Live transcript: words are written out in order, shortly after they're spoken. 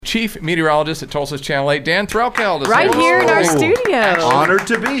Chief Meteorologist at Tulsa's Channel 8, Dan Threlkeld. Right here in our studio. Honored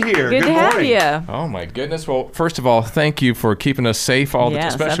to be here. Good to have you. Oh, my goodness. Well, first of all, thank you for keeping us safe,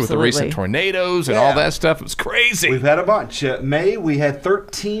 especially with the recent tornadoes and all that stuff. It was crazy. We've had a bunch. May, we had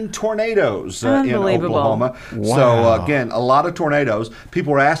 13 tornadoes in Oklahoma. Wow. So, again, a lot of tornadoes.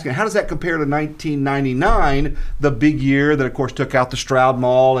 People were asking, how does that compare to 1999, the big year that, of course, took out the Stroud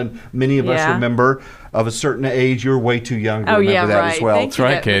Mall, and many of us remember. Of a certain age, you're way too young to remember that as well. Thank you.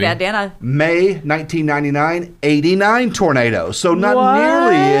 Right, Katie. Dana. May 1999, 89 tornadoes. So not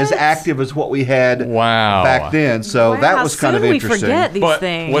nearly as active as what we had back then. So that was kind of interesting. We forget these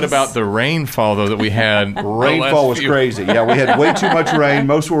things. What about the rainfall, though, that we had? Rainfall was crazy. Yeah, we had way too much rain.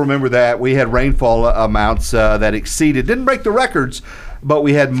 Most will remember that. We had rainfall amounts that exceeded, didn't break the records, but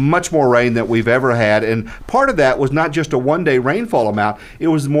we had much more rain than we've ever had. And part of that was not just a one-day rainfall amount. It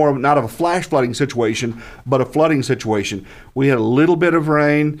was more not of a flash flooding situation, but a flooding situation. We had a little bit of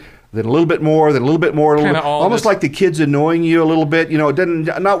rain, then a little bit more, then a little bit more. Almost like the kids annoying you a little bit. You know, it didn't,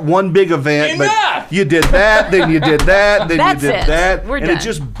 not one big event, but you did that, then you did that, then you did that. We're and done. it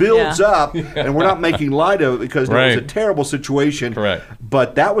just builds up, and we're not making light of it because it was a terrible situation. Correct.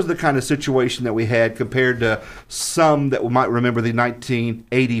 But that was the kind of situation that we had compared to some that we might remember the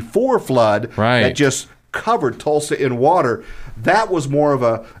 1984 flood that just covered Tulsa in water. That was more of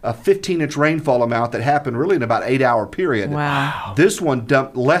a 15-inch rainfall amount that happened really in about an 8-hour period. Wow. This one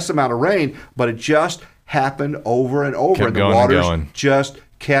dumped less amount of rain, but it just happened over and over. And the waters just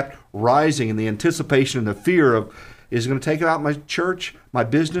kept rising, and the anticipation and the fear of, is it going to take out my church, my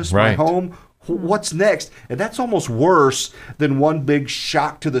business, my home? What's next? And that's almost worse than one big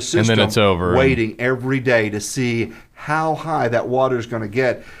shock to the system. And then it's over. Waiting every day to see how high that water is going to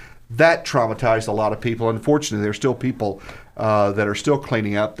get. That traumatized a lot of people. Unfortunately, there's still people that are still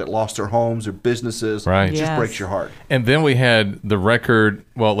cleaning up that lost their homes or businesses. It just breaks your heart. And then we had the record,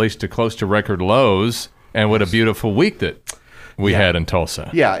 well, at least close to record lows, and what a beautiful week that we had in Tulsa.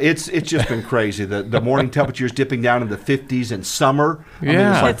 Yeah, it's just been crazy. The morning temperatures dipping down in the 50s in summer. I mean,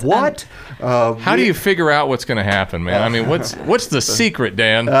 it's like, what? How do you figure out what's going to happen, man? I mean, what's the secret,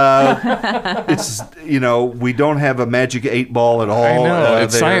 Dan? It's, we don't have a magic 8 ball at all. I know.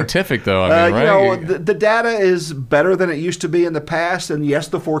 It's scientific, though. I mean, right? The data is better than it used to be in the past, and yes,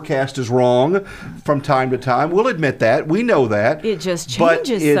 the forecast is wrong from time to time. We'll admit that. We know that. It just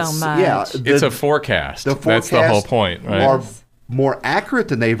changes so much. Yeah, it's a forecast. That's the whole point, right? More accurate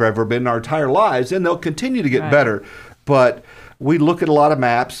than they've ever been in our entire lives, and they'll continue to get better. But we look at a lot of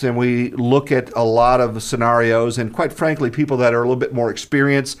maps, and we look at a lot of scenarios, and quite frankly, people that are a little bit more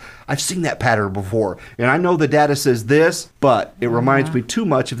experienced, I've seen that pattern before. And I know the data says this, but it reminds me too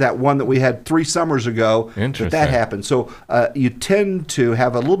much of that one that we had 3 summers ago that happened. So you tend to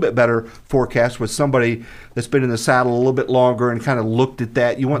have a little bit better forecast with somebody that's been in the saddle a little bit longer and kind of looked at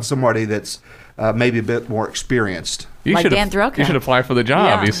that. You want somebody that's maybe a bit more experienced. You should apply for the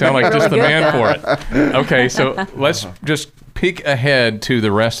job. You sound like just the man for it. Okay, so let's just peek ahead to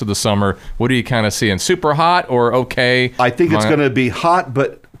the rest of the summer. What are you kind of seeing? Super hot or okay? I think it's going to be hot,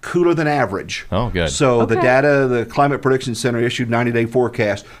 but cooler than average. Oh, good. So the data, the Climate Prediction Center issued 90-day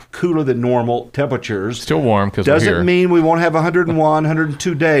forecast, cooler than normal temperatures. Still warm because we're here. Doesn't mean we won't have 101,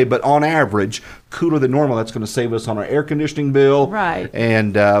 102 day, but on average, cooler than normal. That's going to save us on our air conditioning bill. Right.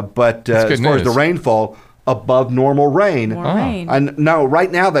 And but as far as the rainfall, above normal rain. More rain. And no,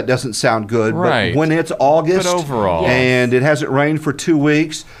 right now that doesn't sound good. But when it's August and it hasn't rained for 2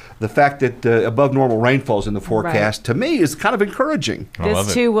 weeks, the fact that above normal rainfall is in the forecast to me is kind of encouraging.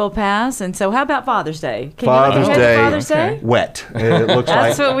 This too will pass. And so how about Father's Day? Father's Day, Wet. It looks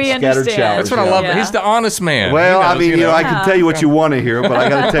That's like what we scattered understand. showers. That's what I love. He's the honest man. Well, I mean, I can tell you what you want to hear, but I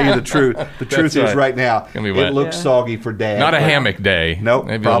got to tell you the truth. The truth is right now, it looks soggy for Dad. Not a hammock day. Nope,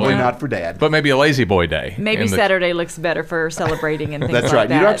 probably not for Dad. But maybe a lazy boy day. Maybe Saturday looks better for celebrating and things like that. That's right.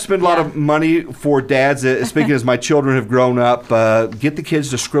 You don't have to spend a lot of money for dads. Speaking as my children have grown up, get the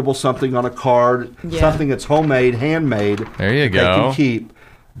kids to scribble something on a card, something that's homemade, handmade. There you go. They can keep.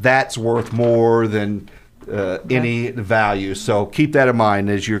 That's worth more than any value. So keep that in mind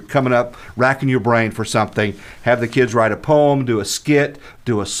as you're coming up, racking your brain for something. Have the kids write a poem, do a skit,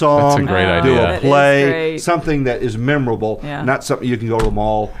 do a song, That's a great idea. do a play, something that is memorable, not something you can go to the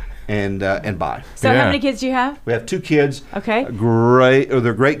mall and buy. So how many kids do you have? We have 2 kids. Okay.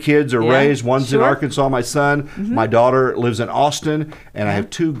 They're great kids. They're raised. One's in Arkansas, my son. My daughter lives in Austin. And I have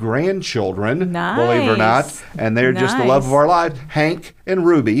 2 grandchildren, believe it or not. And they're just the love of our lives. Hank and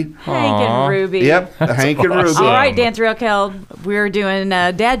Ruby. Hank and Ruby. Yep, Hank and Ruby. All right, Dan Threlkeld, we're doing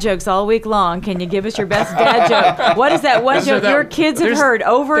dad jokes all week long. Can you give us your best dad joke? What is that one joke your kids have heard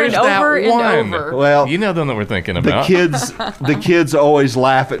over and over and over? Well, you know the one that we're thinking about. The kids always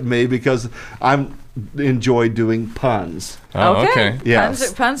laugh at me because I'm enjoy doing puns. Oh, okay.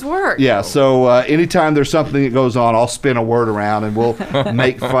 Yes. Puns work. Yeah, so anytime there's something that goes on, I'll spin a word around and we'll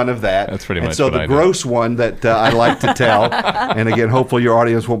make fun of that. That's pretty much so what the I do. gross one that I like to tell, and again, hopefully your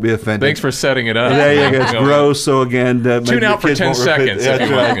audience won't be offended. Thanks for setting it up. There you go. It's gross, so again, maybe tune out the for kids 10 won't repeat. seconds. If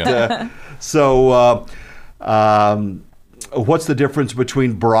you That's right. So, what's the difference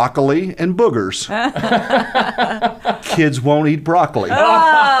between broccoli and boogers? Kids won't eat broccoli.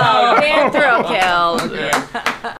 Oh, Dan Threlkeld.